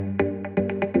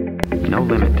No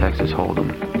Limit Texas Hold'em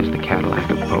is the Cadillac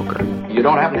of poker. You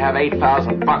don't happen to have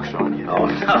 $8,000 on you? Oh,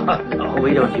 no,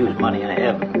 we don't use money in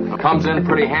heaven. Comes in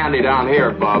pretty handy down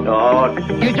here, Bub. Oh,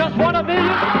 you just won $1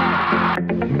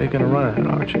 million? You're making a run at it,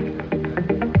 aren't you?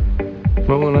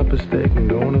 Rolling up a stake and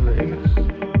going to Vegas.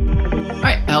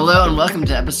 Alright, hello and welcome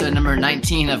to episode number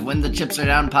 19 of When the Chips Are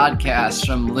Down podcast.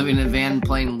 From living in a van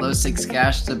playing low six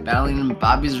cash to battling in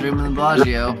Bobby's room in the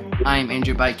Bellagio. I'm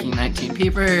Andrew Biking 19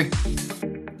 Peeper.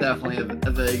 Definitely a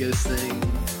Vegas thing.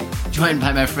 Joined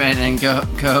by my friend and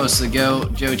co-host of Joe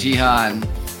Jihan.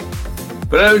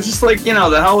 But I was just like, the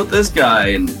hell with this guy.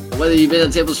 And whether you've been on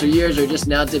tables for years or just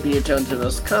now dipping your toe into the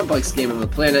most complex game on the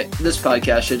planet, this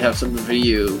podcast should have something for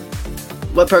you.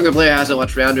 What poker player hasn't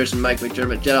watched Rounders and Mike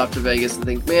McDermott jet off to Vegas and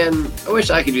think, man, I wish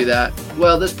I could do that?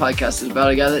 Well, this podcast is about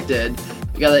a guy that did,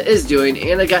 a guy that is doing,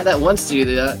 and a guy that wants to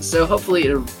do that. So hopefully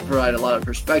it'll provide a lot of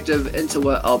perspective into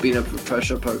what all being a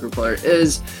professional poker player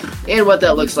is and what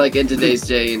that looks like in today's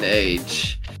day and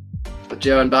age.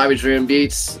 Joe and Bobby's room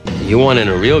beats. You want in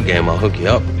a real game, I'll hook you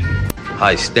up.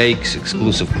 High stakes,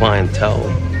 exclusive clientele.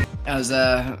 How's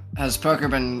poker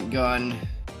been going?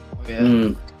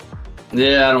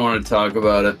 Yeah, I don't want to talk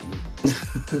about it.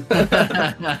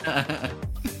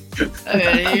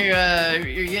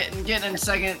 Okay, you're getting in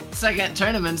second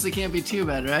tournaments. It can't be too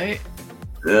bad, right?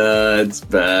 It's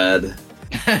bad.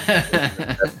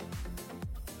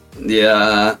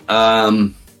 Yeah.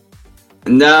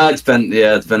 No, it's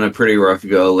been a pretty rough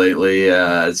go lately.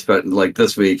 It's been like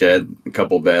this week I had a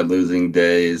couple bad losing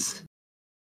days.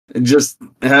 Just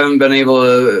haven't been able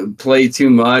to play too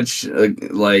much.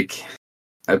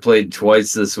 I played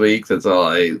twice this week. That's all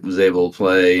I was able to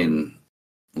play, and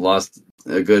lost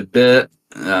a good bit.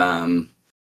 So,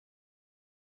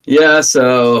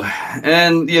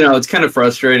 and it's kind of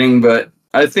frustrating, but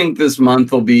I think this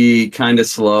month will be kind of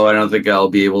slow. I don't think I'll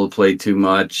be able to play too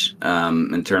much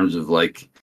in terms of like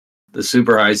the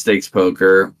super high stakes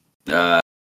poker.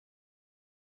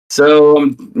 So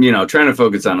I'm, trying to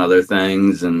focus on other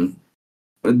things. And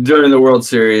during the World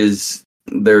Series,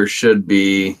 there should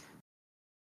be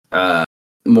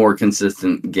more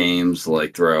consistent games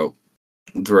like throughout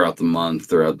the month,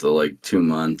 throughout the 2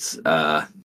 months. I'm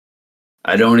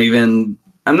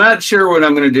not sure what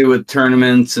I'm going to do with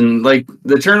tournaments, and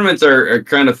the tournaments are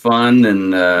kind of fun,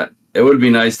 and it would be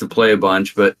nice to play a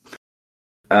bunch, but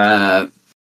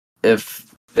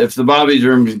if the Bobby's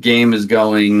Room game is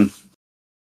going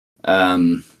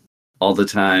all the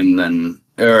time, then,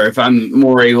 or if I'm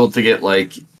more able to get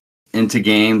into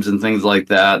games and things like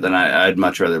that, then I'd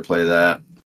much rather play that.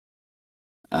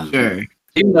 Sure.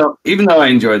 Even though I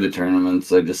enjoy the tournaments,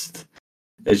 it's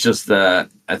just that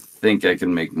I think I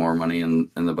can make more money in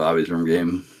the Bobby's Room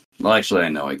game. Well, actually, I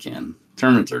know I can.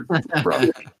 Tournaments are rough.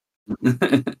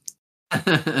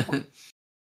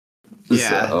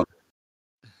 Yeah. So,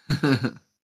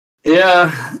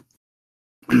 yeah.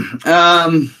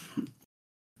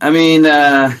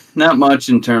 Not much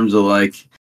in terms of I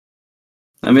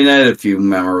had a few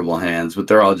memorable hands, but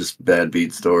they're all just bad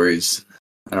beat stories.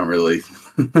 I don't really.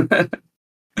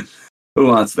 Who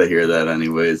wants to hear that,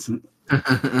 anyways? Give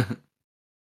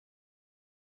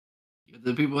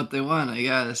the people what they want, I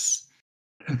guess.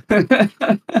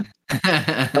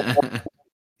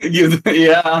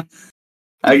 Yeah,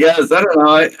 I guess. I don't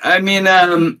know.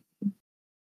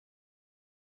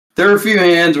 There are a few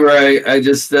hands where I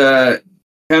just kind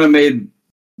of made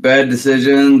bad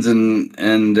decisions, and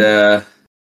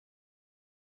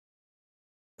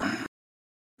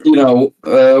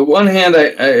one hand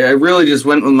I really just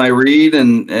went with my read,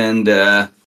 and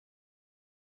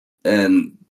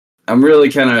I'm really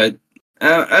kind of,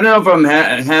 I don't know if I'm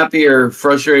happy or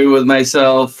frustrated with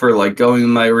myself for going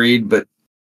with my read, but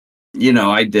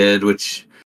I did, which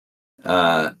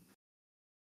and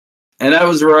I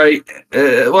was right.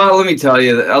 Well, let me tell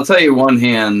you, I'll tell you one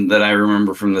hand that I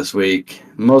remember from this week,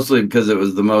 mostly because it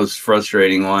was the most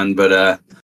frustrating one, but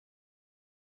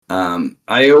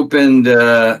I opened,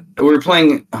 we were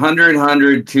playing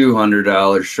 $100,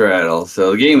 $200 straddle,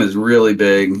 so the game is really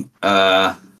big.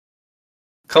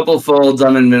 Couple folds,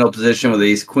 I'm in middle position with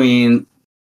ace queen.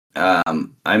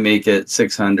 I make it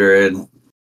 600,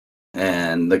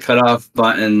 and the cutoff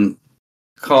button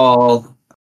call.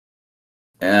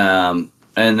 And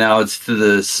now it's to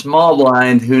the small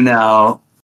blind, who now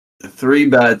 3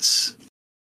 bets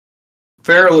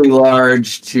fairly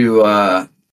large to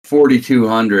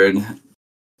 4,200.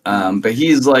 But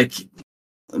he's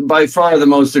by far the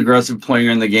most aggressive player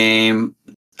in the game.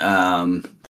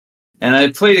 And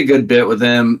I played a good bit with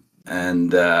him,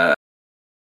 and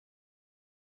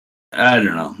I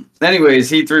don't know. Anyways,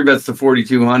 he 3-bets to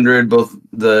 4,200. Both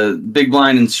the big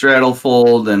blind and straddle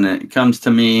fold, and it comes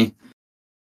to me.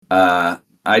 I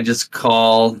just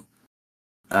call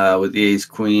with the ace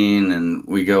queen, and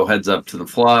we go heads up to the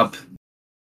flop.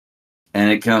 And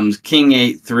it comes king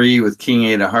 8-3 with king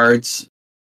 8 of hearts.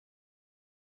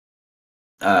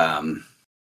 And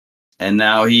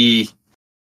now he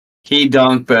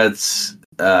donk bets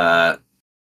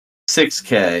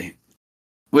 6K,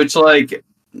 which, like,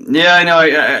 yeah, I know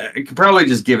I could probably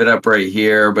just give it up right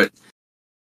here, but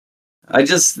I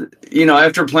just,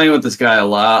 after playing with this guy a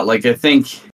lot, like, I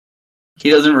think he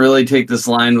doesn't really take this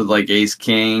line with like ace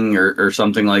king or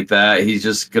something like that. He's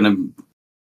just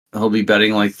he'll be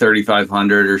betting like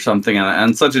 3,500 or something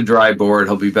on such a dry board.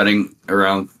 He'll be betting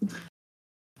around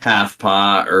half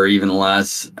pot or even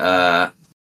less.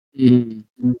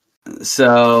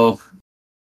 So,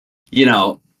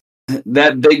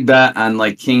 that big bet on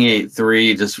like king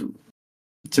 8-3, just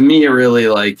to me, it really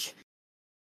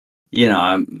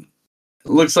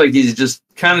looks like he's just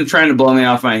kind of trying to blow me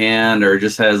off my hand, or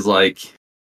just has like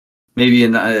maybe a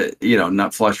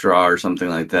nut flush draw or something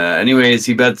like that. Anyways,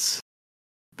 he bets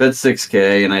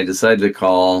 6K, and I decided to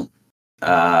call.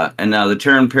 And now the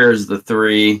turn pairs the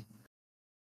 3.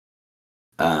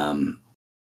 And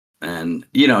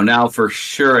now for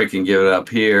sure I can give it up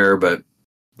here, but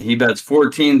he bets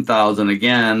 14,000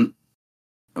 again,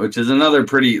 which is another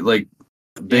pretty like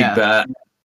big bet.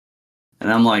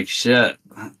 And I'm like, shit.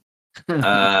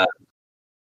 But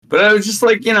I was just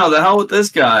like, the hell with this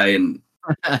guy. And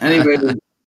anyway,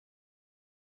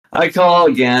 I call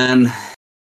again.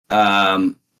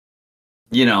 I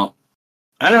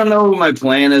don't know what my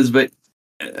plan is, but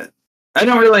I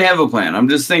don't really have a plan. I'm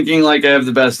just thinking like I have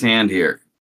the best hand here.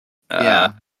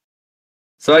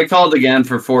 So I called again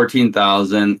for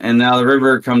 14,000, and now the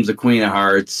river comes a queen of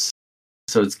hearts.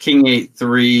 So it's king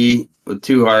 8-3 with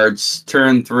 2 hearts,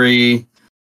 turn 3,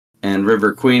 and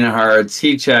river queen of hearts.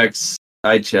 He checks,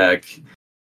 I check,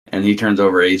 and he turns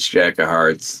over ace jack of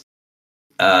hearts.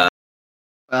 Yeah,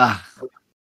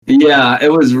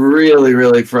 it was really,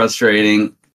 really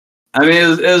frustrating. I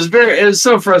mean, it was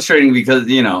so frustrating because,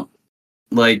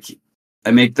 like,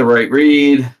 I make the right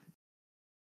read.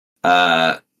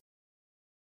 I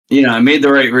made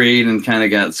the right read and kind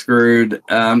of got screwed.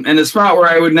 And a spot where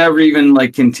I would never even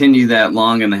like continue that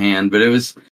long in the hand, but it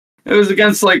was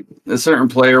against like a certain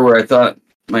player where I thought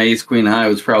my ace queen high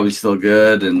was probably still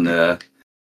good, and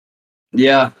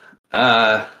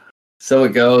so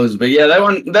it goes. But yeah, that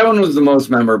one was the most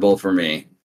memorable for me.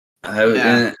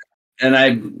 And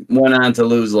I went on to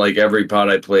lose like every pot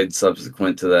I played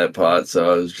subsequent to that pot,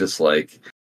 so I was just like,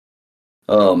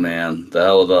 oh man, the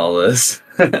hell with all this.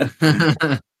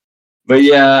 But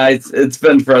yeah, it's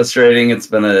been frustrating. It's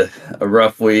been a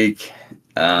rough week.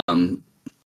 Yeah,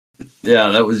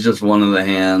 that was just one of the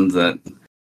hands that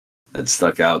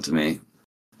stuck out to me.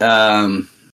 I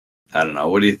don't know.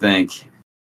 What do you think?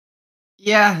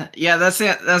 Yeah,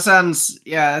 that sounds.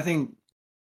 Yeah, I think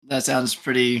that sounds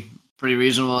pretty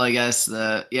reasonable. I guess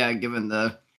given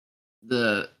the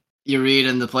you read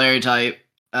and the player type.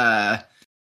 That's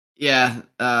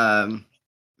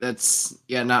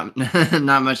not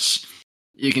not much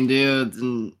you can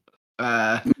do.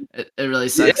 And it really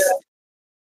sucks. Yeah.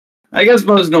 I guess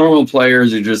most normal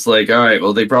players are just like, all right,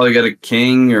 well, they probably got a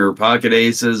king or pocket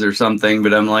aces or something,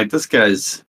 but I'm like, this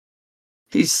guy's,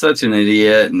 he's such an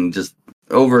idiot and just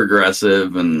over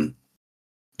aggressive, and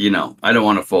I don't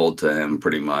want to fold to him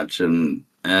pretty much, and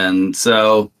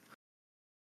so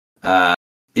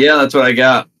that's what I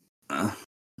got.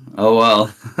 Oh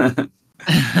well.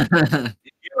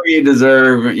 You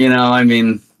deserve, I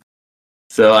mean,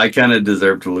 so I kind of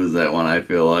deserve to lose that one, I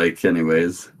feel like,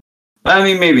 anyways. I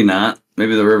mean, maybe not.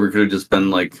 Maybe the river could have just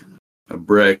been like a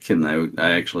brick and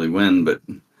I actually win, but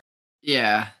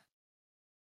yeah.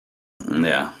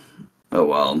 Oh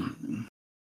well.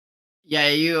 Yeah,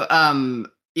 you I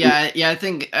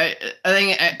think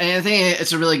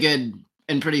it's a really good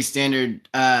and pretty standard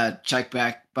check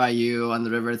back by you on the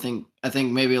river. I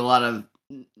think maybe a lot of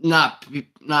not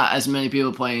as many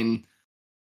people playing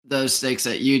those stakes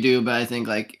that you do, but I think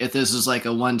like if this was like a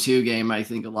 1-2 game, I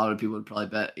think a lot of people would probably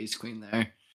bet ace queen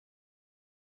there.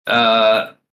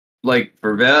 Like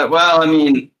for bet, well, I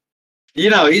mean,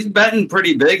 he's betting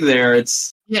pretty big there. I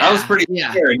was pretty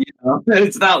scared,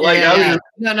 It's not like I was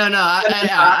no.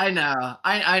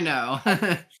 I know.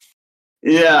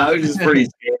 Yeah, I was just pretty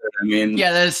scared. I mean,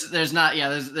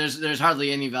 there's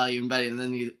hardly any value in betting.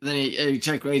 And then you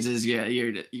check raises,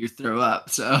 you throw up.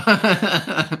 So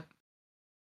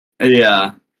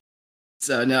yeah.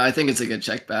 So no, I think it's a good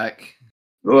check back.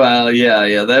 Well,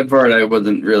 yeah, that part I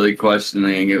wasn't really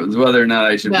questioning. It was whether or not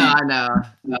I should No, be I know.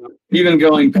 even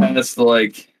going past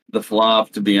the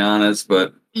flop, to be honest.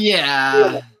 But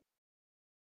Yeah.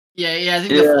 Yeah. I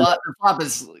think yeah, the flop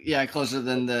is closer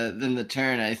than the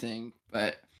turn. I think,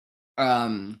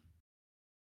 um,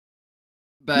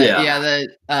 but yeah.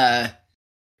 yeah,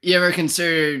 you ever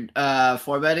considered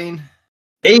four betting?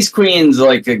 Ace Queen's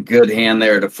like a good hand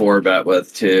there to four bet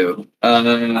with too.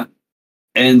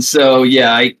 And so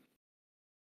yeah,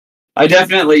 I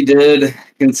definitely did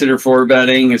consider four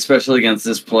betting, especially against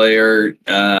this player.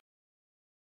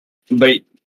 But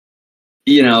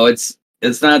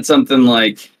it's not something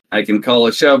like I can call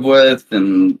a shove with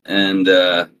and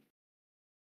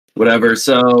whatever.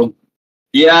 So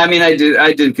yeah, I mean, I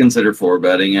did consider four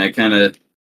betting. I kind of,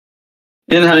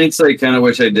 in hindsight, kind of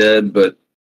wish I did, but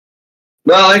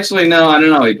well, actually, no, I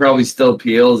don't know. He probably still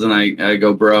peels, and I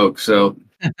go broke. So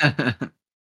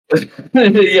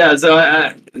yeah, so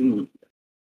I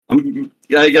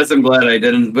guess I'm glad I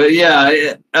didn't. But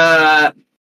yeah,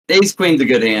 Ace Queen's a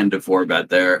good hand to four bet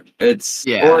there. It's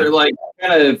or like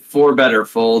kind of four bet or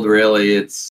fold. Really,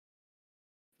 it's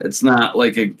not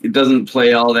like it doesn't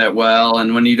play all that well.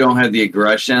 And when you don't have the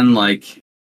aggression like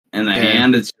in the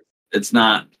hand, it's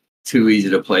not too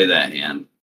easy to play that hand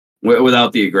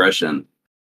without the aggression.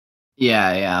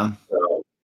 Yeah. So,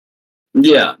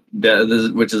 yeah,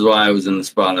 which is why I was in the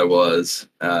spot I was.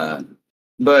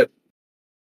 But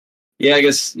yeah, I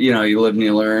guess you live and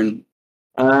you learn.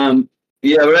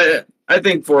 Yeah, but I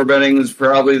think four betting is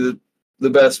probably the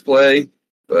best play.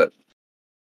 But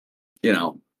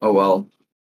oh well.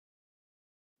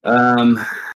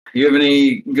 You have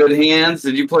any good hands?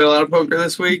 Did you play a lot of poker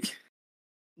this week?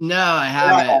 No, I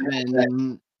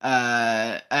haven't.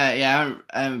 I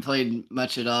haven't played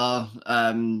much at all.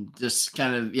 Just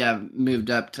kind of moved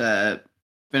up to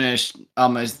finish all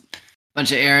my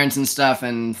bunch of errands and stuff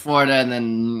in Florida, and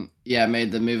then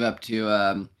made the move up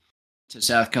to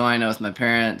South Carolina with my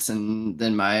parents, and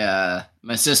then my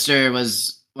sister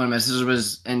was one of my sisters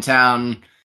was in town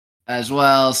as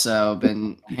well, so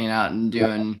been hanging out and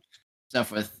doing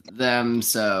stuff with them.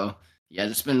 So yeah,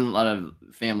 just been a lot of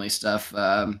family stuff.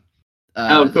 Oh,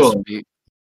 cool. This week.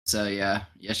 So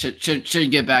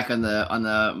should get back on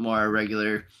the more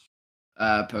regular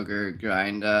poker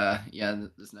grind.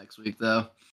 This next week though.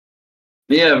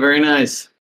 Yeah, very nice.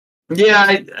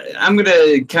 Yeah, I'm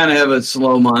gonna kind of have a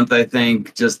slow month, I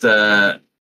think, just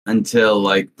until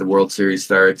like the World Series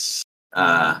starts.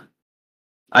 I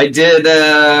did.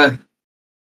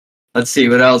 Let's see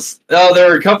what else. Oh, there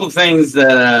were a couple things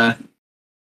that.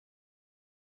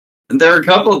 There were a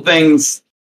couple of things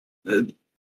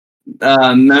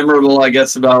memorable, I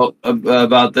guess,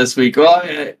 about this week. Well,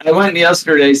 I went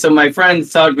yesterday, so my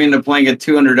friends talked me into playing a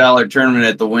 $200 tournament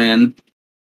at the Wynn.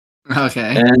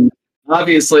 Okay. And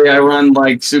obviously, I run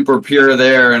like super pure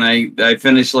there, and I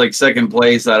finished like second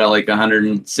place out of like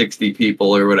 160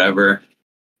 people or whatever.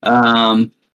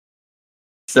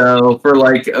 So for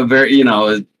like a very,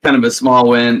 kind of a small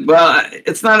win. Well,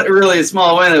 it's not really a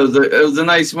small win. It was a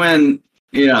nice win.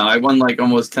 I won like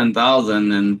almost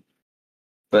 10,000,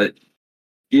 but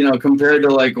compared to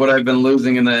like what I've been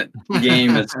losing in that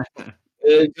game, it's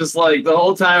just like the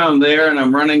whole time I'm there and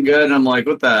I'm running good, and I'm like,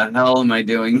 what the hell am I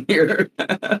doing here?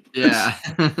 Yeah.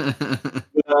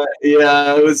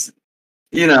 Yeah, it was,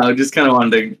 just kind of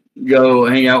wanted to go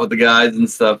hang out with the guys and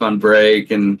stuff on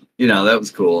break, and that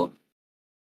was cool.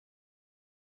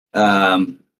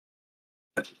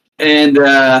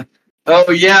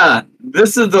 Oh yeah,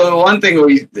 this is the one thing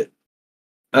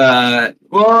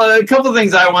well, a couple of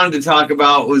things I wanted to talk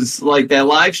about was like that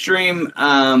live stream,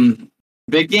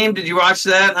 Big Game. Did you watch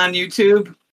that on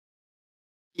YouTube?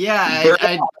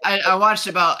 Yeah, I watched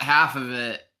about half of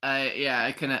it.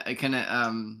 I couldn't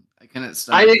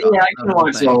stop. I can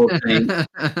watch the whole thing.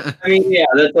 I mean, yeah,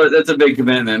 that's a big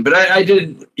commitment. But I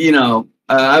did,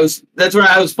 that's where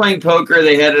I was playing poker.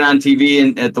 They had it on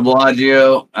TV at the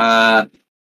Bellagio,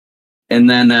 and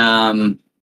then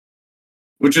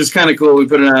which was kind of cool. We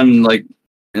put it on like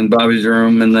in Bobby's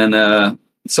room, and then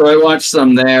so I watched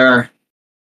some there.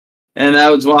 And I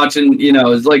was watching, it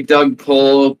was like Doug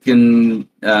Polk and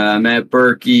Matt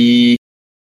Berkey,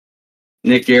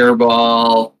 Nick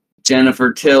Airball,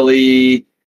 Jennifer Tilley,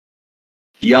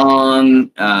 Young,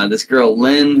 this girl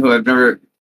Lynn, who I've never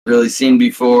really seen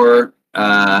before.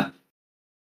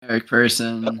 Eric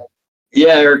Person.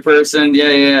 Yeah, Eric Person.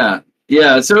 Yeah.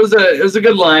 So it was a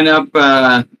good lineup.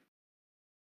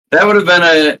 That would have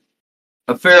been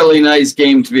a fairly nice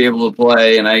game to be able to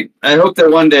play, and I hope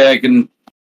that one day I can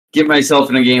get myself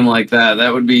in a game like that.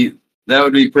 That would be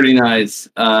pretty nice.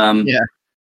 Yeah.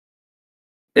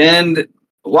 And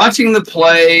watching the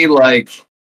play, like,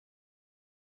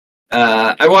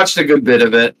 I watched a good bit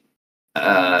of it.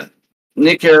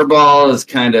 Nick Airball is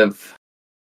kind of,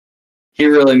 he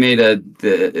really made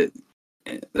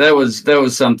that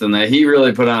was something that he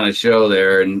really put on a show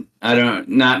there, and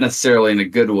not necessarily in a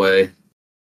good way,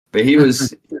 but he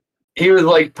was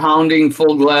like pounding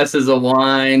full glasses of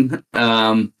wine.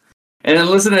 And then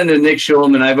listening to Nick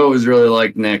Schulman, I've always really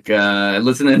liked Nick.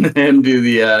 Listening to him do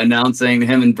the announcing,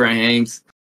 him and Brent Hanks,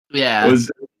 was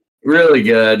really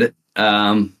good.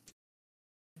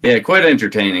 Yeah, quite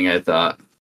entertaining, I thought.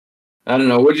 I don't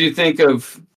know. What do you think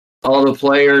of all the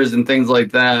players and things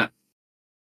like that?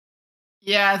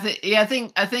 Yeah, I think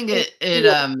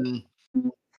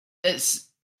it's,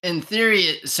 in theory,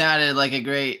 it sounded like a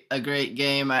great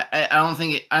game. I don't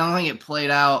think it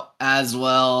played out as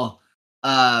well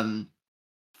for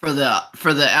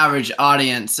the average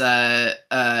audience.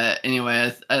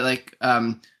 Anyway,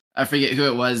 I forget who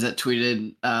it was that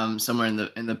tweeted somewhere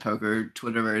in the poker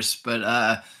Twitterverse,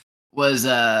 but was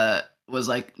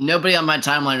like, nobody on my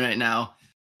timeline right now.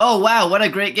 Oh wow, what a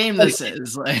great game this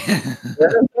is! Like,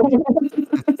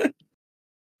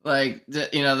 like,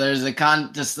 there's the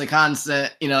constant,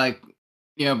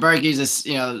 Berkey's just,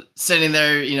 sitting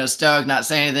there, stoic, not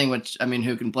saying anything. Which, I mean,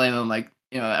 who can blame him? Like,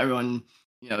 everyone,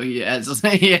 he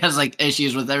has like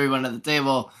issues with everyone at the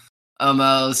table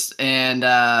almost, and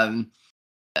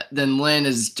then Lynn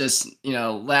is just,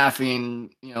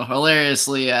 laughing,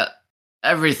 hilariously at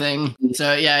everything.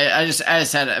 So yeah, I just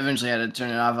eventually had to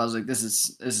turn it off. I was like, this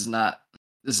is not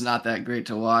that great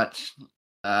to watch.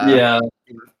 Yeah.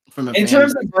 In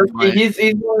terms of Berkey, he's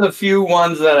one of the few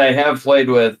ones that I have played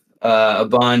with a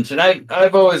bunch, and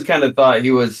I've always kind of thought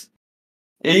he was,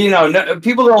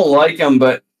 people don't like him,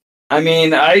 but I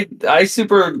mean, I thought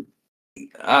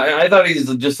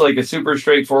he's just like a super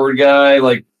straightforward guy,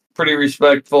 like pretty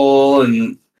respectful,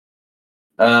 and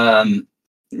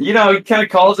he kind of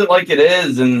calls it like it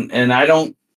is, and I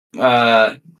don't.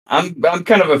 I'm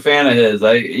kind of a fan of his.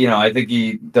 I think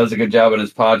he does a good job on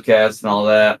his podcast and all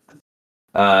that.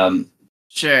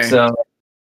 Sure. So,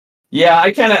 yeah,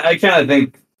 I kind of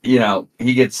think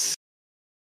he gets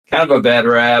kind of a bad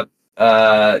rap.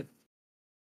 Some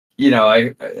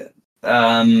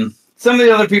of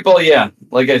the other people, yeah,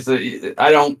 like I said,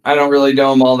 I don't really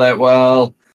know them all that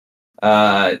well.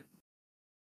 But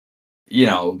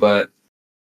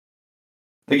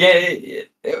the game,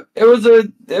 it was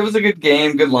a good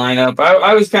game, good lineup.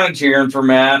 I was kind of cheering for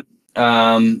Matt.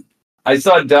 I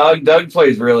saw Doug. Doug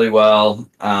plays really well.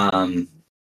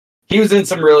 He was in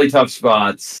some really tough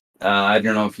spots. I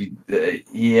don't know if he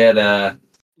had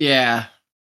yeah,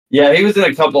 he was in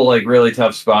a couple like really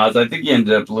tough spots. I think he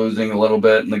ended up losing a little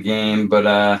bit in the game,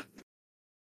 but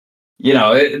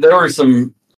there were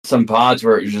some pots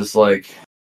where it was just like,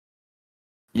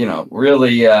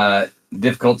 really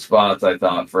difficult spots, I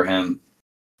thought, for him,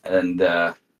 and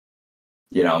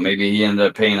maybe he ended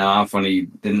up paying off when he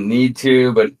didn't need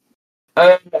to, but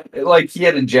like he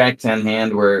had a Jack 10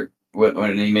 hand where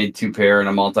when he made 2 pair in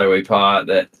a multi-way pot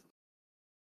that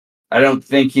I don't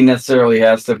think he necessarily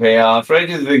has to pay off, but I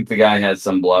do think the guy had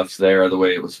some bluffs there the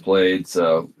way it was played,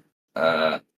 so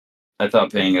I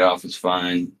thought paying it off was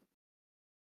fine.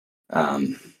 Yeah,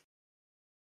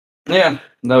 that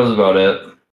was about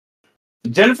it.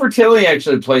 Jennifer Tilly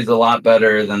actually plays a lot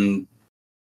better than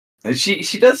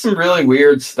she does some really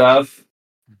weird stuff,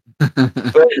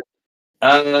 but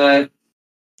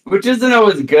which isn't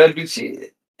always good. But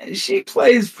she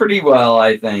plays pretty well,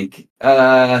 I think.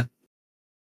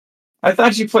 I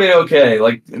thought she played okay,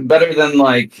 like better than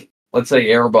like let's say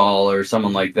Airball or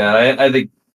someone like that. I think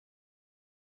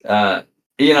I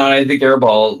think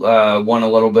Airball won a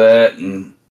little bit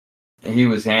and he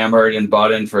was hammered and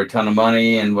bought in for a ton of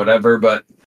money and whatever, but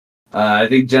I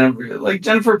think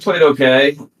Jennifer played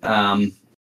okay.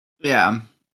 Yeah.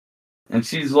 And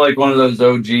she's like one of those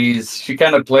OGs. She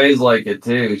kind of plays like it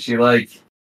too. She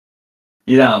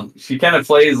she kind of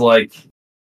plays like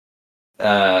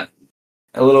a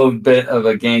little bit of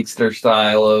a gangster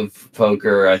style of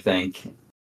poker, I think.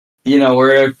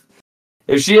 Where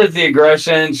if she has the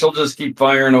aggression, she'll just keep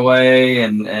firing away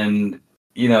and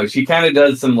she kind of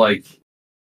does some like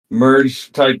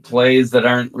merge type plays that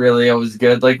aren't really always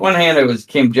good. Like one hand it was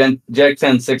came Jack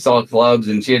 10 6 all clubs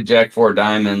and she had Jack 4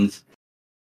 diamonds.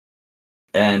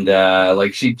 And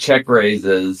like she check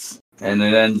raises and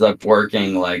it ends up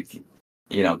working like,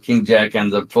 King Jack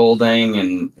ends up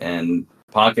folding and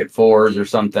pocket 4s or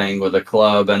something with a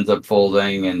club ends up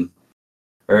folding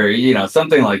or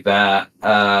something like that.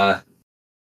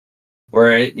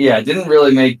 Where it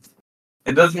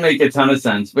doesn't make a ton of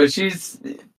sense, but she's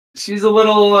she's a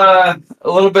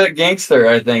little bit gangster,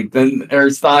 I think, than her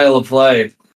style of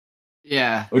play,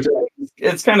 Yeah. which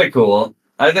it's kind of cool.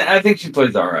 I think she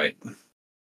plays all right.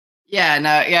 Yeah,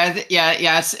 no, yeah.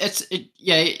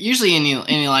 Usually any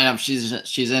lineup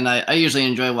she's in, I usually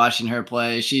enjoy watching her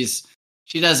play. She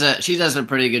does a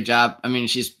pretty good job. I mean,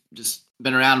 she's just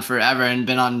been around forever and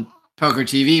been on poker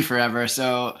TV forever.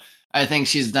 So I think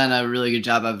she's done a really good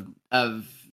job of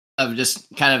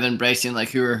just kind of embracing like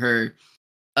who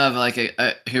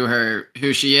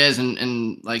she is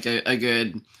and like a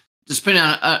good just putting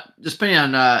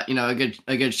on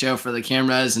a good show for the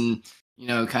cameras and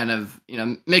kind of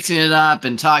mixing it up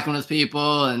and talking with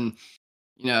people and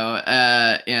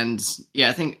and yeah,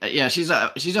 I think she's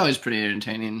always pretty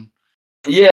entertaining.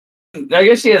 Yeah, I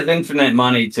guess she has infinite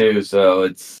money too, so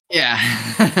it's Yeah.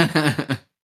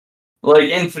 like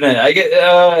infinite.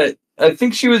 I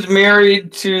think she was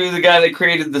married to the guy that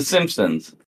created The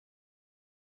Simpsons.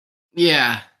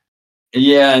 Yeah.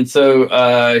 Yeah, and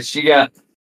so she got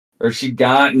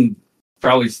and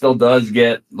probably still does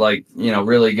get like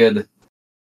really good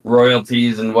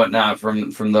royalties and whatnot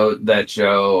from that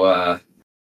show.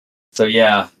 So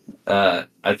yeah,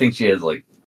 I think she has like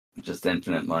just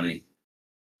infinite money.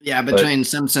 Yeah, between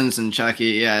Simpsons and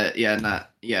Chucky,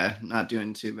 not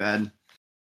doing too bad.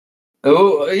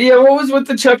 Oh yeah, what was with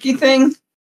the Chucky thing?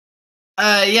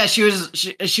 Yeah, she was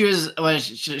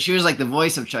like the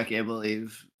voice of Chucky, I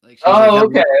believe. Like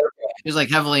okay. She was like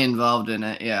heavily involved in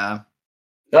it. Yeah.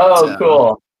 Oh, So,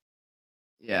 cool.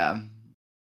 Yeah.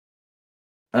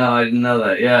 Oh, I didn't know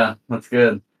that. Yeah, that's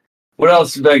good. What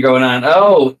else has been going on?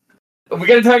 Oh, we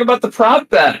got to talk about the prop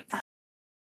bet.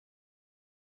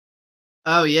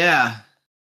 Oh yeah.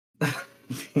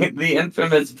 The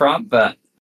infamous prop bet.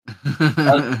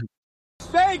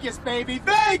 Vegas, baby,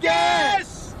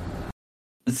 Vegas!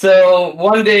 So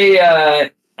one day,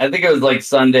 I think it was like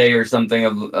Sunday or something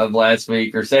of last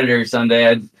week, or Saturday or Sunday,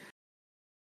 I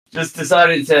just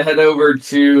decided to head over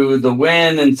to the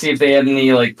Wynn and see if they had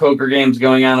any like poker games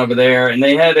going on over there. And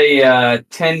they had a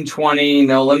 10-20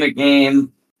 no limit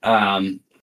game, and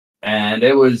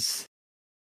it was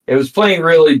playing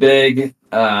really big.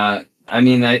 I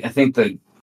mean, I think that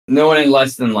no one had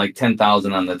less than like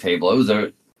 10,000 on the table. It was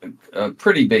a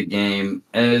pretty big game.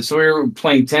 And so we were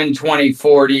playing 10, 20,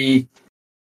 40.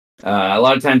 A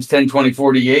lot of times 10, 20,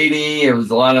 40, 80. It was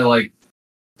a lot of like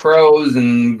pros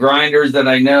and grinders that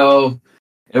I know.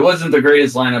 It wasn't the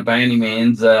greatest lineup by any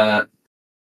means. But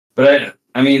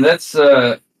I mean, that's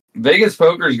Vegas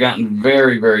poker's gotten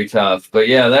very, very tough. But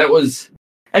yeah, that was.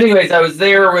 Anyways, I was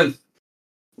there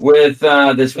with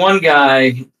this one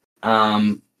guy,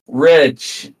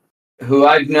 Rich, who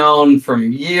I've known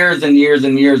from years and years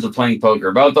and years of playing poker.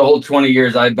 About the whole 20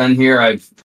 years I've been here,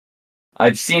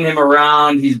 I've seen him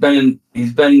around. He's been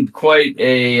quite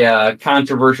a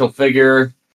controversial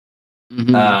figure,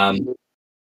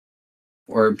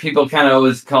 where people kind of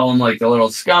always call him like a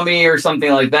little scummy or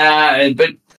something like that.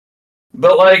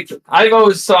 But like I've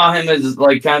always saw him as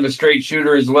like kind of a straight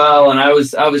shooter as well. And I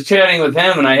was chatting with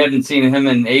him, and I hadn't seen him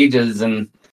in ages, and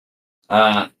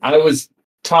I was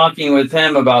talking with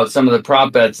him about some of the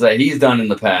prop bets that he's done in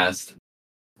the past.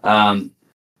 And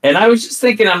I was just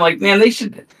thinking, I'm like, man, they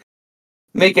should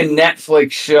make a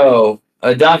Netflix show,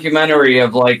 a documentary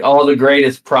of like all the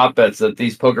greatest prop bets that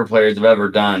these poker players have ever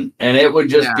done. And it would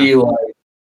just be like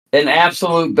an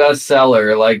absolute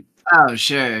bestseller. Like, oh,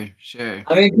 sure.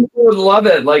 I mean, people would love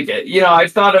it. Like, I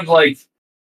thought of like,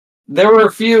 there were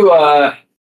a few, I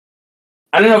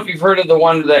don't know if you've heard of the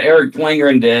one that Eric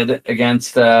Lindgren did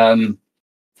against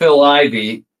Phil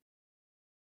Ivey.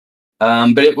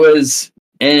 But it was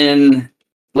in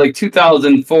like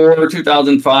 2004,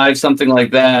 2005, something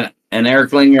like that. And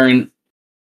Eric Lindgren,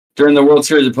 during the World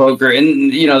Series of Poker,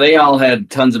 and they all had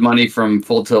tons of money from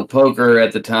Full Tilt Poker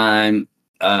at the time.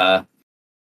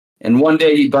 And one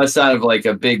day he busts out of like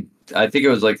a big, I think it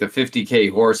was like the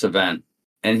 50K horse event.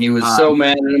 And he was so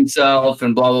mad at himself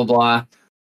and blah, blah, blah.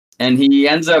 And he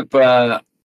ends up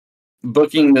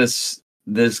booking this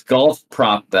golf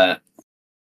prop bet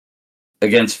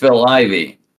against Phil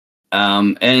Ivey.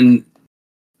 And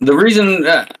the reason,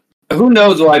 who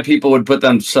knows why people would put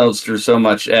themselves through so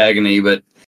much agony, but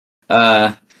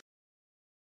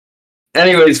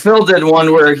anyways, Phil did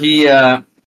one where he, the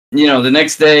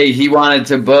next day he wanted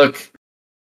to book.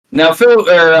 Now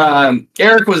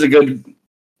Eric was a good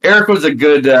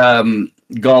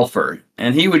golfer,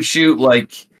 and he would shoot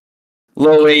like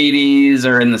low 80s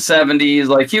or in the 70s.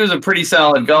 Like he was a pretty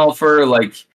solid golfer,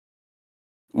 like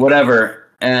whatever.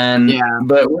 And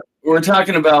but we're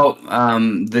talking about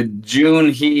the June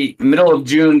heat, middle of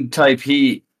June type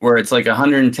heat, where it's like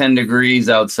 110 degrees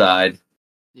outside.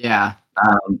 Yeah.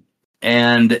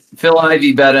 And Phil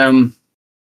Ivey bet him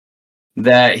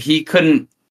that he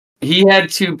had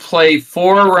to play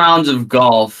 4 rounds of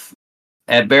golf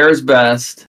at Bears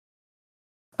Best,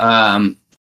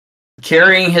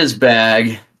 carrying his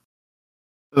bag.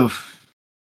 Oof.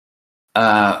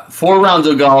 4 rounds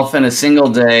of golf in a single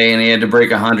day, and he had to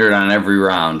break 100 on every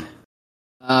round.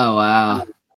 Oh, wow.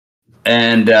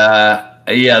 And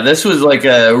this was like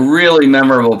a really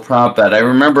memorable prop bet. I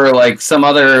remember like some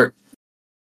of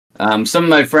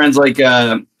my friends, like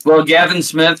Gavin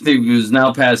Smith, who's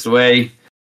now passed away.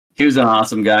 He was an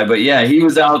awesome guy, but yeah, he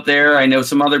was out there. I know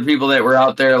some other people that were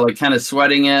out there, like kind of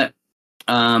sweating it.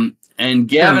 And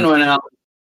Gavin went out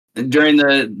during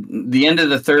the end of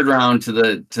the 3rd round to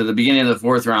the beginning of the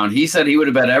 4th round. He said he would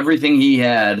have bet everything he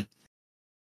had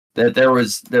that there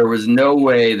was no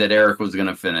way that Eric was going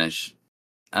to finish.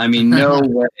 I mean, no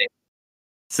way.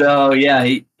 So yeah,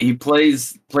 he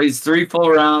plays 3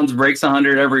 full rounds, breaks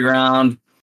 100 every round.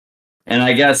 And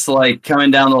I guess like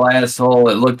coming down the last hole,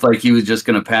 it looked like he was just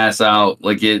going to pass out.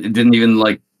 Like it didn't even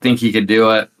like think he could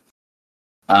do it.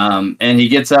 And he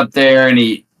gets up there and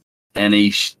he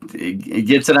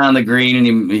gets it on the green,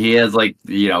 and he has like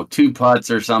 2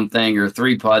 putts or something, or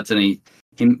 3 putts, and he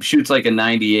shoots like a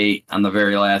 98 on the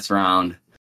very last round.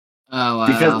 Oh wow!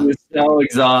 Because he was so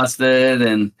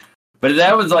exhausted, but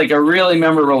that was like a really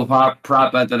memorable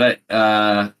prop bet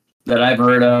that I've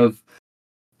heard of.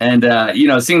 And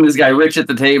seeing this guy Rich at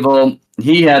the table,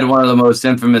 he had one of the most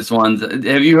infamous ones.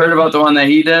 Have you heard about the one that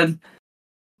he did?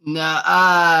 No,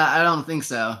 I don't think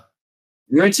so.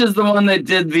 Rich is the one that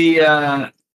did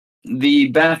the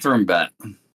bathroom bet.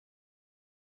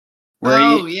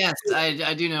 Yes,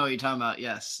 I do know what you're talking about.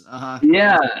 Yes.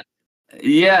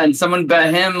 Yeah, and someone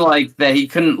bet him like that he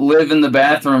couldn't live in the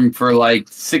bathroom for like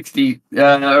 60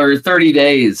 or 30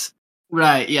 days.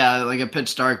 Right. Yeah, like a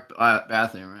pitch dark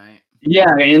bathroom, right?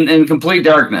 Yeah, in complete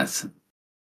darkness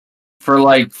for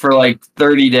like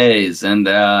 30 days, and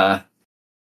I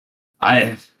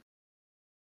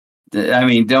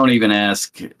mean, don't even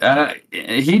ask. He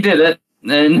did it,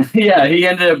 and yeah, he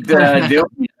ended up doing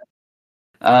it.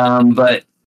 But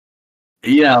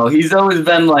he's always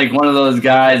been like one of those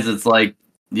guys that's like,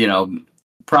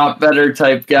 prop better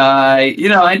type guy,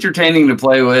 entertaining to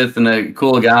play with and a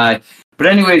cool guy. But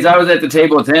anyways, I was at the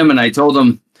table with him, and I told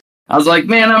him, I was like,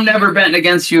 man, I'm never betting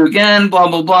against you again, blah,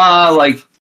 blah, blah. Like,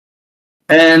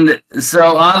 and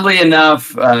so oddly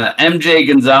enough, MJ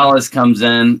Gonzalez comes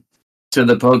in to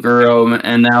the poker room,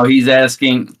 and now he's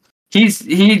asking, he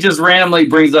just randomly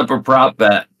brings up a prop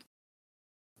bet.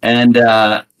 And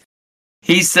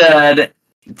he said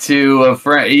to a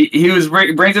friend, he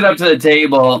brings it up to the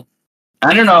table.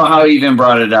 I don't know how he even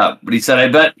brought it up, but he said, I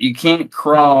bet you can't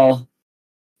crawl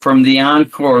from the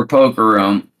Encore poker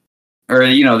room, or,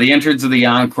 the entrance of the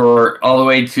Encore, all the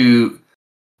way to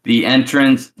the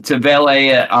entrance to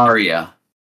valet at Aria.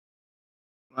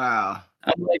 Wow.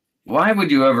 I'm like, why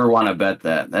would you ever want to bet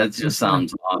that? That just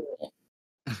sounds awful,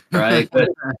 right? But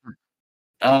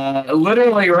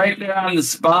literally right there on the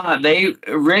spot,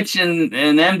 Rich and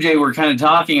MJ were kind of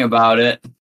talking about it,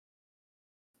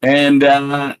 and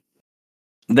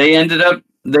they ended up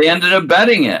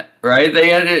betting it, right?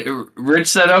 Rich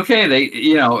said, okay, and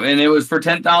it was for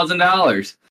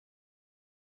 $10,000.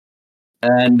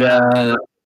 And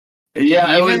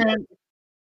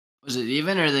was it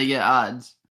even, or they get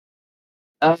odds?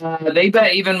 They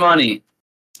bet even money.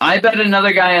 I bet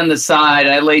another guy on the side.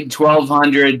 I laid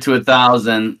 1,200 to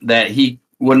 1,000 that he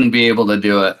wouldn't be able to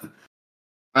do it.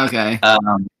 Okay.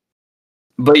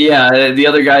 But yeah, the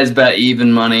other guys bet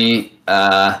even money.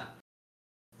 And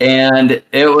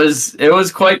it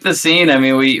was quite the scene. I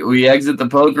mean, we exit the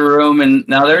poker room, and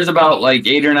now there's about like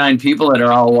 8 or 9 people that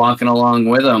are all walking along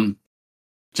with him,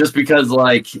 just because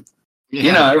everyone,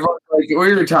 like, we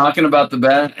were talking about the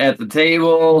bet at the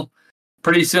table.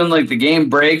 Pretty soon, like, the game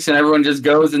breaks, and everyone just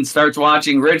goes and starts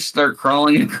watching Rich start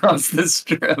crawling across the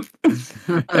strip.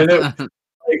 And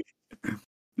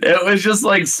it was just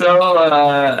like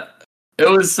so. It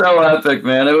was so epic,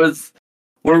 man.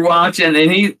 We're watching,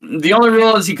 and the only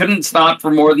rule is he couldn't stop for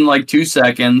more than like 2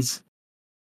 seconds.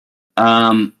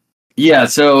 Yeah,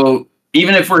 so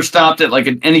even if we're stopped at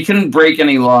and he couldn't break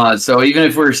any laws, so even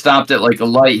if we were stopped at like a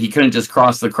light, he couldn't just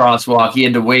cross the crosswalk. He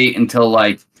had to wait until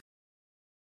like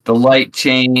the light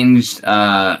changed.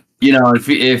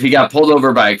 If he got pulled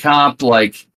over by a cop,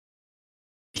 like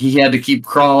he had to keep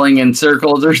crawling in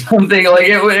circles or something. Like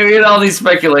we had all these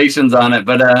speculations on it,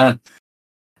 but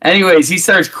anyways, he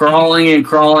starts crawling,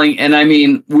 and I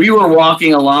mean, we were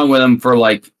walking along with him for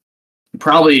like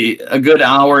probably a good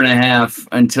hour and a half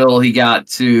until he got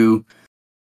to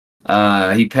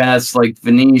He passed like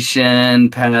Venetian,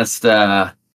 passed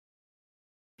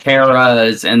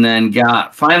Harrah's, and then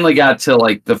finally got to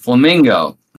like the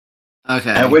Flamingo.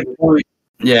 Okay. At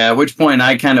which point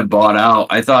I kind of bought out.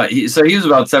 I thought he was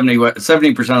about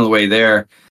 70% of the way there.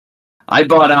 I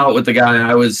bought out with the guy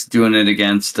I was doing it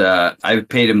against. I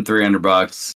paid him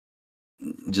 $300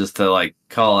 just to like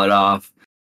call it off,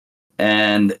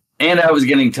 and I was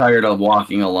getting tired of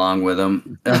walking along with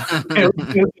him. It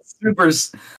was super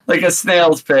like a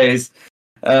snail's pace,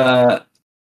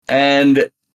 and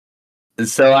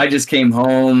so I just came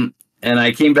home, and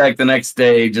I came back the next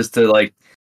day just to like.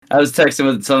 I was texting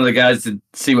with some of the guys to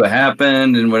see what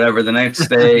happened and whatever the next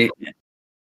day.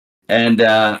 And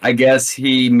I guess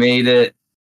he made it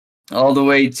all the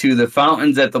way to the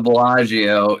fountains at the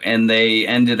Bellagio, and they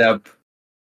ended up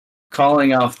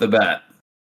calling off the bet.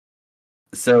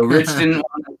 So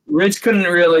Rich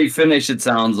couldn't really finish, it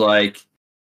sounds like.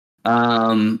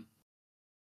 But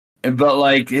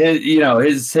like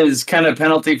his kind of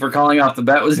penalty for calling off the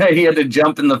bet was that he had to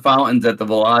jump in the fountains at the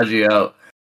Bellagio.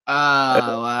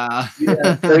 Oh, wow.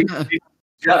 Yeah, so he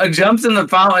jumps in the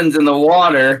fountains in the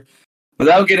water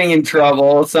without getting in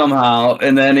trouble somehow,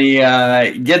 and then he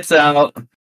gets out,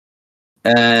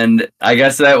 and I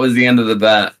guess that was the end of the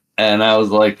bet. And I was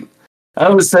like, I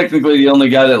was technically the only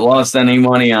guy that lost any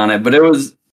money on it, but it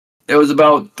was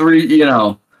about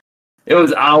it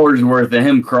was hours worth of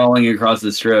him crawling across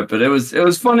the strip. But it was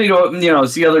funny to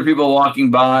see other people walking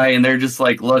by, and they're just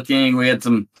like looking. We had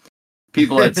some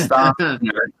people that stopped.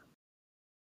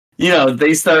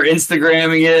 They start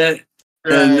Instagramming it,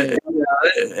 and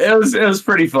it was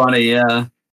pretty funny. Yeah.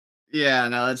 Yeah,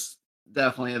 no, that's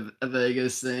definitely a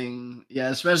Vegas thing. Yeah,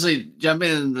 especially jumping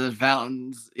in the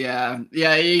fountains. Yeah,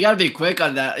 you got to be quick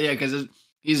on that. Yeah, because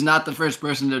he's not the first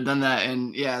person to have done that,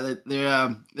 and yeah,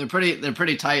 they're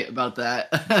pretty tight about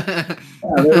that.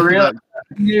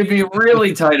 You'd be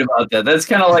really tight about that. That's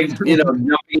kind of like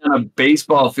jumping on a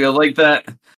baseball field like that.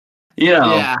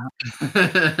 Yeah.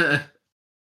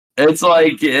 It's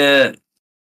like they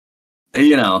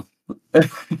don't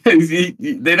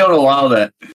allow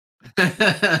that.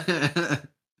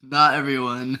 Not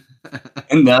everyone.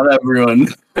 Not everyone.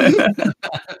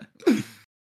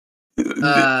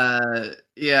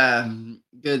 Yeah,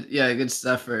 good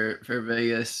stuff for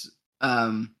Vegas.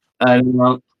 I don't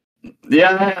know.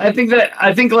 Yeah, I think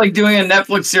like doing a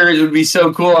Netflix series would be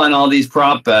so cool on all these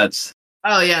prop bets.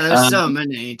 Oh yeah, there's so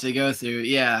many to go through.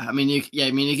 Yeah, I mean you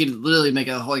could literally make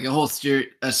a whole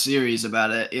series about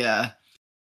it. Yeah.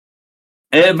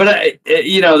 But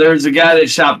there's a guy that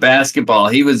shot basketball.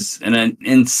 He was an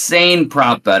insane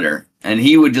prop better, and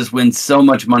he would just win so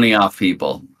much money off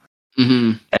people.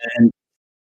 Mm-hmm.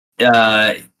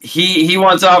 And he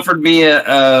once offered me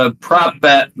a prop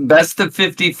bet, best of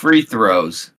 50 free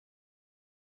throws,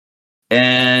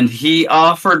 and he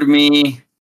offered me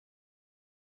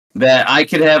that I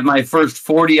could have my first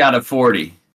 40 out of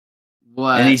 40.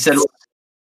 What? And he said,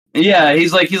 yeah,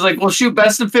 he's like, well, shoot,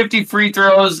 best of 50 free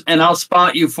throws, and I'll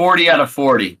spot you 40 out of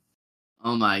 40.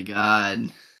 Oh my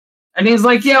God. And he's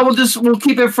like, yeah, we'll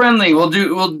keep it friendly. We'll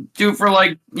do for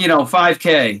like,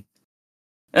 $5K.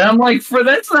 And I'm like,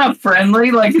 that's not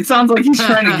friendly. Like, it sounds like he's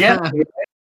trying to get me.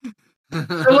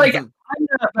 So like, I'm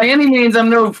not, by any means, I'm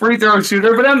no free throw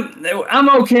shooter, but I'm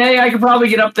okay. I could probably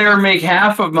get up there and make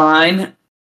half of mine.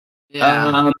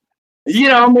 Yeah.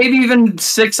 Maybe even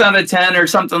 6 out of 10 or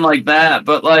something like that.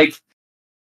 But like,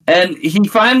 and he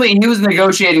was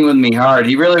negotiating with me hard.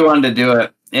 He really wanted to do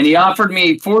it. And he offered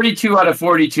me 42 out of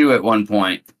 42 at one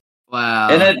point. Wow.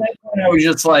 And at that point,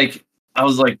 I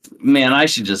was like, man, I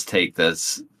should just take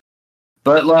this.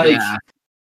 But like,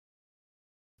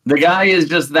 the guy is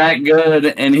just that good,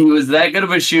 and he was that good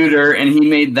of a shooter, and he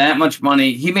made that much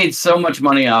money. He made so much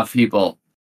money off people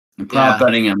prop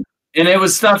betting him. And it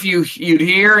was stuff you'd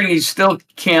hear, and you still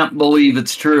can't believe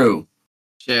it's true.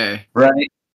 Sure.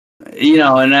 Right?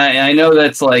 And I know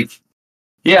that's like,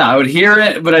 yeah, I would hear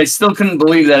it, but I still couldn't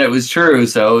believe that it was true.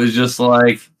 So it was just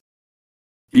like,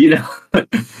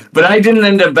 but I didn't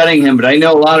end up betting him. But I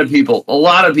know a lot of people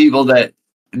that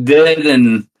did.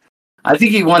 And I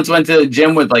think he once went to the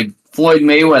gym with like Floyd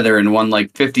Mayweather and won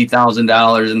like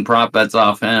 $50,000 in prop bets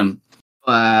off him.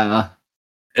 Wow.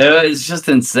 It's just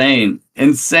insane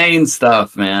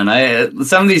stuff, man.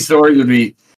 Some of these stories would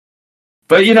be,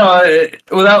 but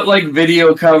without like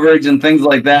video coverage and things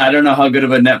like that, I don't know how good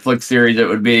of a Netflix series it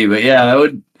would be. But yeah, it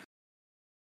would.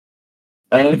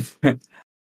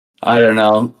 I don't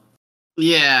know.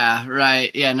 Yeah.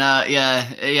 Right. Yeah. No.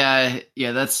 Yeah.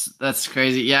 That's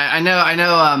crazy. Yeah. I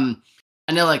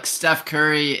know. Like Steph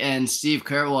Curry and Steve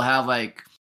Kerr will have like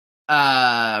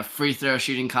free throw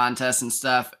shooting contests and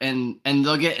stuff, and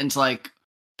they'll get into like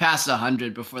past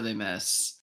 100 before they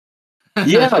miss.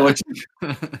 Yeah,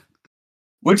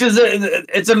 which is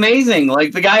it's amazing.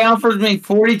 Like the guy offers me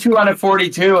 42 out of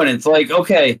 42, and it's like,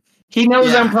 okay, he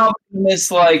knows I'm probably gonna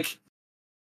miss like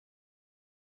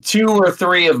 2 or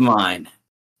 3 of mine,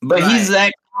 but he's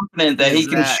that confident that he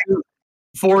can shoot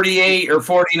 48 or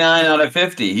 49 out of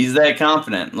 50. He's that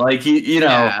confident. Like he,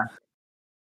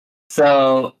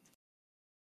 So,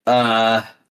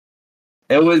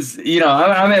 it was,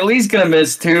 I'm at least gonna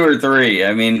miss 2 or 3.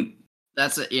 I mean,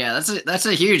 that's a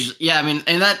huge, I mean,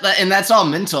 and that's all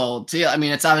mental too. I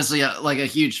mean, it's obviously like a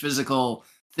huge physical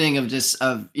thing of just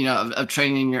of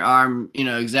training your arm,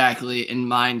 exactly in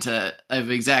mind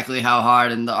of exactly how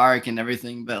hard and the arc and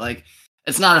everything. But like,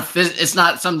 it's not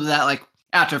something that like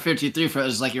after 53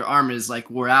 throws like your arm is like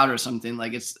wore out or something.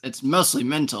 Like it's mostly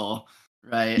mental,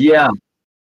 right? Yeah.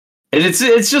 And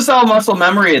it's just all muscle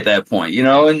memory at that point,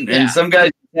 and some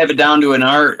guys have it down to an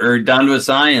art or down to a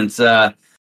science.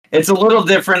 It's a little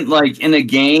different, like in a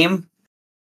game,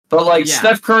 but like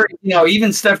Steph Curry,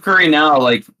 even Steph Curry now,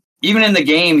 like even in the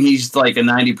game, he's like a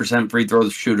 90% free throw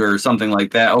shooter or something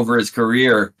like that over his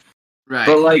career. Right.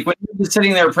 But like when you're just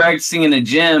sitting there practicing in a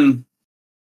gym,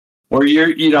 where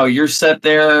you're set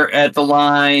there at the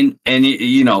line, and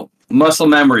muscle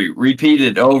memory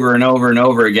repeated over and over and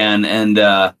over again, and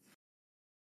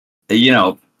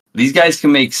these guys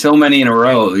can make so many in a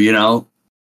row,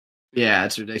 Yeah,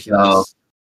 it's ridiculous. So,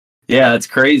 yeah, it's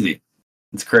crazy.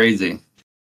 It's crazy.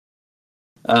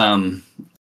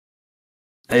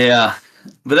 Yeah,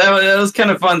 but that was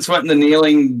kind of fun sweating the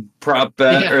kneeling prop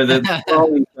bet or the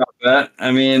falling prop bet.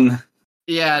 I mean,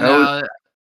 that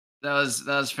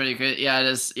was pretty great. Yeah, I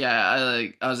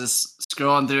was just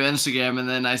scrolling through Instagram, and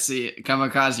then I come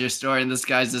across your story, and this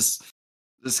guy's just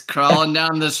crawling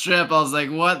down the strip. I was like,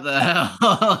 what the hell?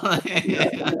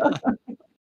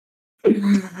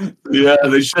 Yeah,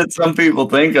 the shit some people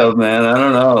think of, man. I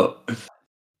don't know.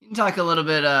 You can talk a little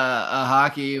bit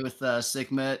hockey with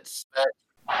Sick Mitts.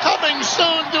 Coming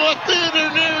soon to a theater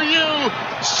near you,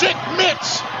 Sick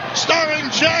Mitts, starring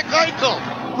Jack Eichel,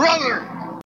 brother.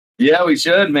 Yeah, we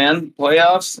should, man.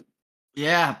 Playoffs.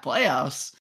 Yeah,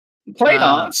 playoffs.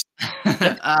 Playoffs.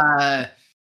 Playoffs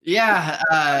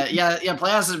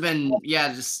have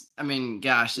been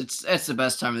gosh, it's the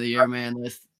best time of the year, man,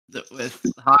 with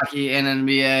hockey and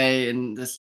NBA and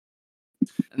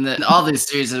then all these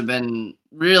series have been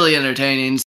really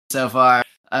entertaining so far.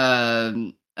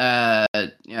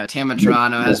 Tampa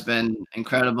Toronto has been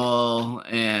incredible,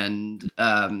 and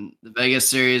the Vegas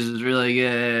series is really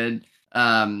good.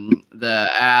 The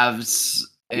Avs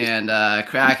and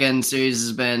Kraken series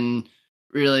has been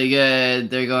really good.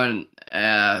 They're going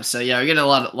we're getting a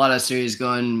lot of series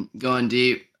going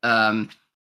deep.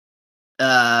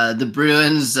 The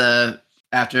Bruins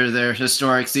after their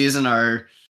historic season are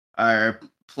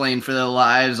playing for their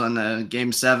lives on the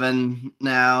Game 7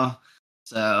 now.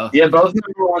 So yeah, both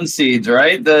number 1 seeds,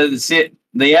 right? The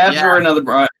Avs were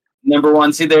another number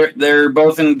 1 seed. They're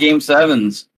both in Game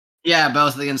 7s. Yeah,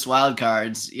 both against wild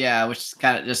cards. Yeah, which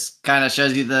kind of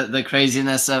shows you the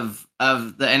craziness of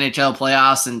the NHL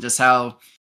playoffs and just how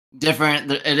different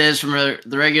it is from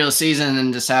the regular season,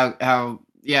 and just how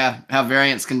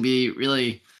variants can be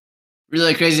really,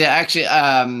 really crazy. Actually,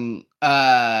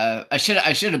 I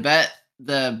should have bet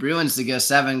the Bruins to go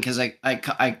 7 because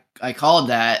I called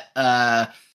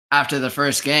that after the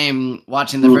first game.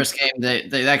 Watching the first game,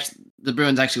 the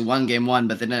Bruins actually won Game 1,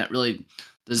 but they didn't really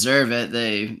deserve it.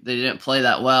 They didn't play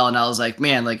that well, and I was like,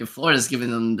 man, like if Florida's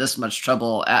giving them this much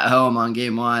trouble at home on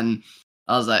Game 1,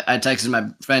 I was like, I texted my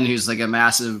friend who's like a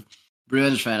massive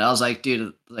Bruins fan. I was like,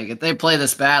 dude, like if they play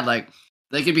this bad, like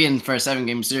they could be in for a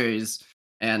 7-game series,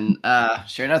 and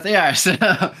sure enough, they are.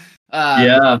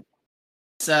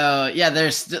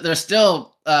 They're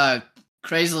still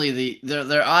crazily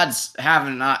their odds have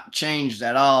not changed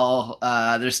at all.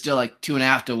 They're still like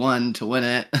 2.5 to 1 to win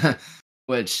it,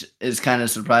 which is kind of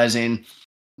surprising.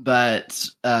 But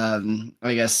I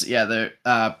guess they're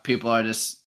people are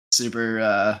just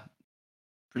super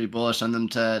pretty bullish on them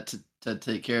to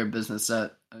take care of business in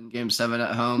Game 7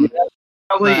 at home. Yeah,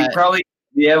 probably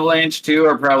the Avalanche too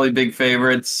are probably big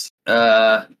favorites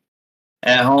at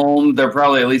home. They're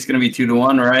probably at least going to be 2 to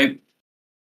 1, right?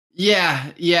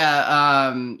 They're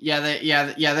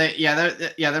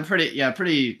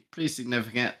pretty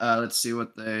significant. Let's see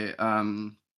what they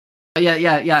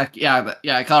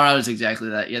Colorado's exactly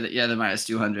that. They're minus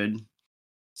 200.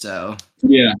 So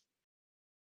yeah,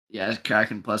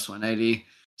 Kraken plus 180.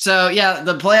 So yeah,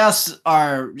 the playoffs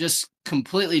are just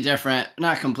completely different.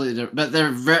 Not completely different, but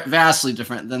they're vastly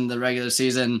different than the regular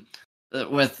season.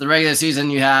 With the regular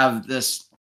season, you have this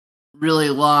really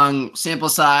long sample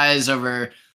size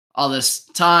over all this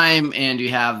time, and you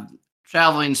have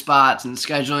traveling spots and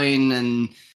scheduling and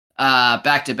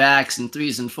back-to-backs and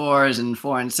 3s and 4s and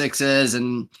 4 and 6s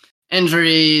and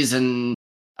injuries and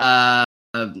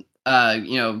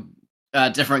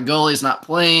different goalies not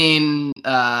playing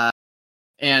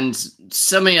and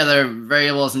so many other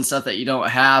variables and stuff that you don't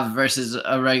have versus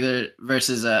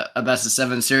a best of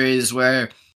 7 series where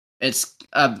it's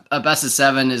a best of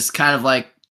 7 is kind of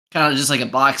just like a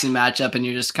boxing matchup, and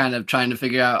you're just kind of trying to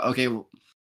figure out, okay,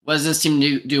 what does this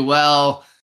team do well?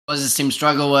 What does this team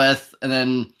struggle with? And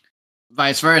then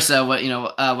vice versa. What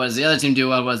does the other team do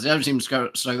well? What does the other team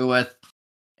struggle with?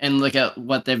 And look at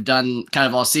what they've done kind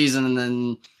of all season,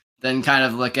 and then kind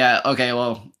of look at, okay,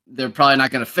 well, they're probably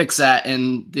not going to fix that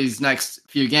in these next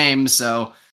few games.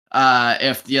 So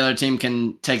if the other team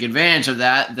can take advantage of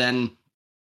that, then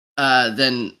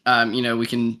we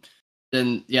can.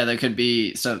 Then there could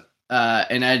be some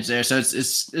an edge there. So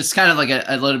it's kind of like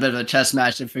a little bit of a chess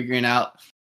match of figuring out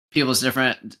people's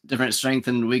different strengths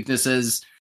and weaknesses.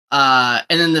 And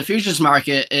then the futures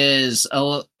market is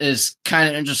kind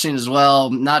of interesting as well.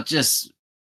 Not just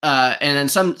and in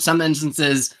some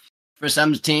instances for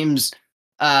some teams,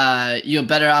 you're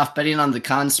better off betting on the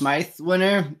Conn Smythe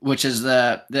winner, which is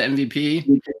the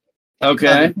MVP.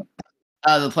 Okay.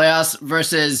 The playoffs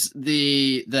versus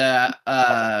the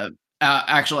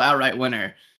actual outright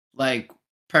winner. Like,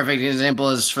 perfect example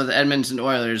is for the Edmonton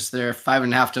Oilers. They're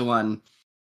 5.5 to 1.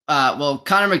 Well,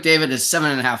 Connor McDavid is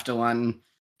 7.5 to 1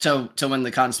 to win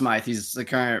the Conn Smythe. He's the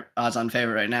current odds-on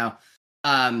favorite right now.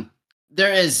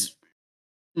 There is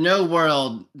no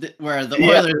world where the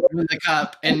Oilers win the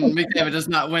cup and McDavid does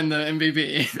not win the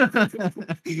MVP.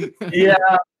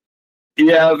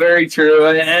 Yeah, very true.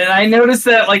 And I noticed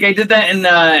that, like, I did that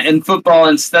in football.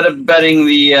 Instead of betting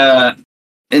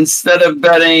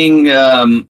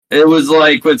it was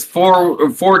like with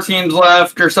four teams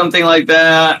left or something like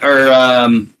that,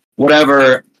 or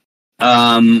whatever.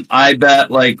 I bet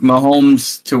like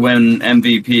Mahomes to win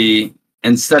MVP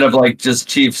instead of like just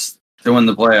Chiefs to win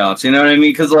the playoffs. You know what I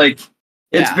mean? Because like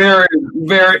it's very,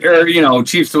 very, or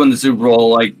Chiefs to win the Super Bowl,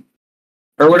 like,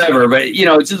 or whatever. But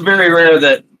it's just very rare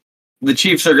that the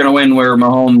Chiefs are going to win where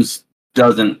Mahomes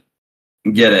doesn't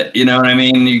get it. You know what I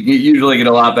mean? You usually get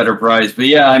a lot better price. But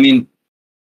yeah, I mean,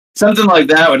 something like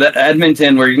that with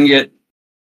Edmonton where you can get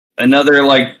another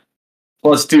like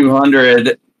plus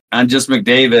 200 on just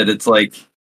McDavid. It's like,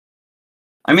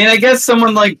 I mean, I guess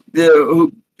someone like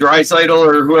Draisaitl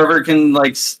or whoever can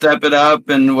like step it up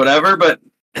and whatever, but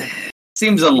it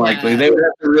seems unlikely. They would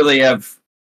have to really have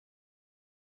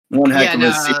one heck of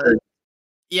a series.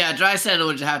 Yeah, Draisaitl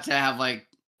would have to have like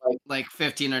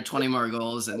 15 or 20 more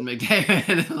goals, and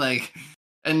McDavid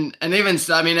and even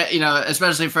so, I mean,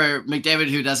 especially for McDavid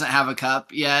who doesn't have a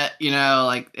cup yet,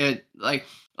 like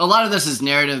a lot of this is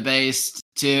narrative based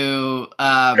too,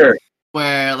 sure.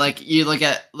 Where like you look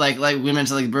at like we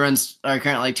mentioned, like Bruins are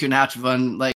currently like 2.5 to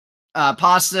 1. Like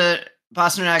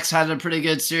Pasternak's had a pretty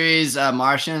good series.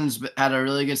 Martians had a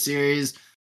really good series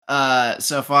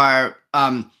so far.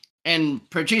 And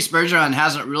Patrice Bergeron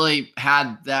hasn't really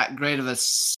had that great of a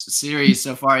series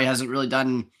so far. He hasn't really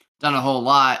done a whole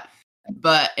lot,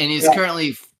 and he's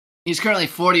currently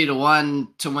 40 to 1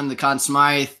 to win the Conn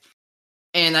Smythe,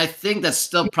 and I think that's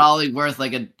still probably worth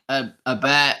like a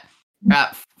bet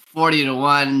at 40 to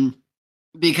 1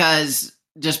 because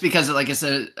like I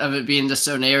said, of it being just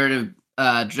so narrative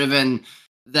driven.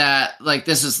 That like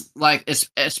this is like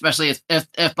especially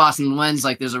if Boston wins,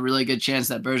 like there's a really good chance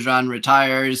that Bergeron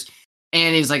retires,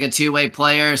 and he's like a two-way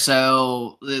player.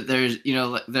 So there's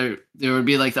there would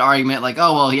be like the argument like,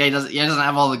 oh well, he doesn't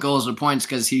have all the goals or points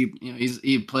because he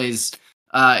plays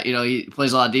he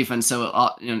plays a lot of defense, so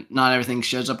not everything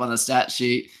shows up on the stat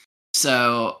sheet.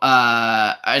 So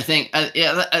I think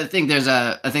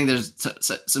there's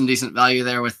some decent value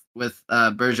there with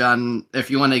Bergeron. If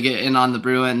you want to get in on the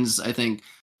Bruins, I think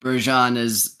Bergeron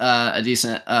is a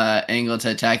decent angle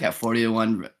to attack at 40 to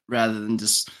 1 rather than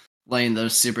just laying the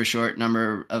super short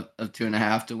number of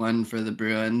 2.5 to 1 for the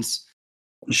Bruins.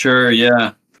 Sure,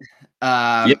 yeah.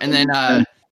 And then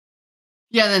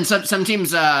then some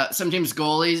teams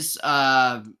goalies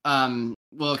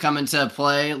will come into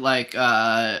play, like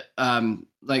the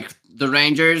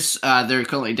Rangers. They're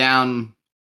currently down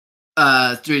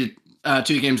 2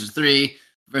 games to 3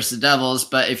 versus the Devils,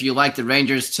 but if you like the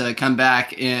Rangers to come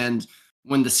back and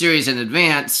win the series in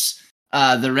advance,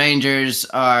 the Rangers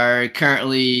are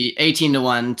currently 18 to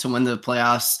 1 to win the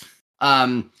playoffs.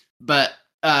 But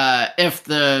if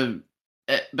the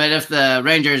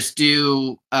Rangers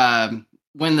do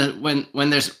when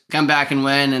there's come back and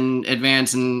win and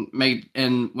advance and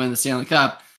win the Stanley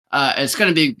Cup, it's going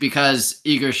to be because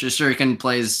Igor Shesterkin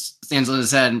stands on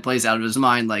his head and plays out of his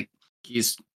mind like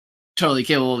he's totally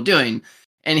capable of doing,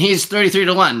 and he's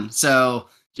 33-1. So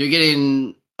you're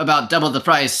getting about double the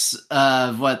price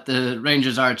of what the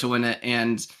Rangers are to win it.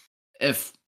 And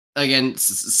if again,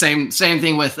 same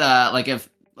thing with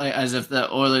as if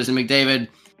the Oilers and McDavid.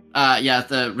 If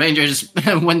the Rangers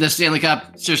win the Stanley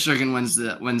Cup, Shesterkin wins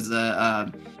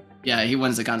the he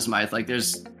wins the Conn Smythe. Like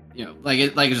there's like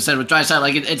I said with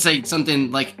Draisaitl, it's like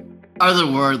something like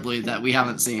otherworldly that we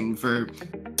haven't seen for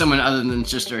someone other than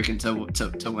Shesterkin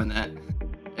to win that.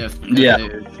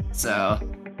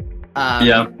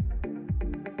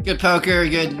 Good poker,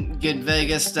 good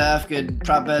Vegas stuff, good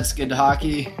prop bets, good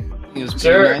hockey. It was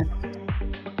sure. Nice.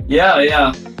 Yeah, it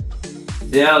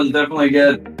was definitely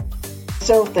good.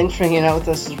 So, thanks for hanging out with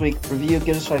us this week. Review,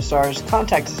 give us 5 stars.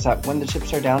 Contact us at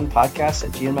whenthechips.are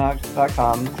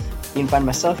down@gmail.com. You can find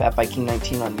myself at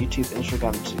Viking19 on YouTube,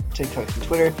 Instagram, TikTok, and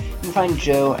Twitter. You can find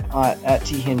Joe at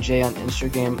THNJ on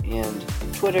Instagram and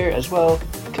Twitter as well.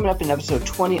 Coming up in episode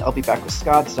 20, I'll be back with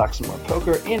Scott to talk some more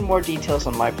poker and more details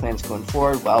on my plans going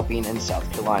forward while being in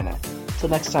South Carolina. Till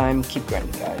next time, keep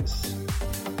grinding, guys.